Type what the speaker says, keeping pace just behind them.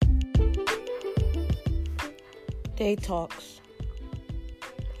Day talks.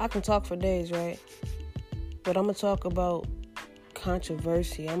 I can talk for days, right? But I'm going to talk about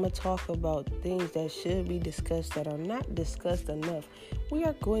controversy. I'm going to talk about things that should be discussed that are not discussed enough. We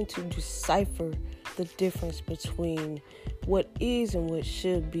are going to decipher the difference between what is and what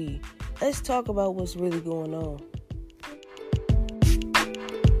should be. Let's talk about what's really going on.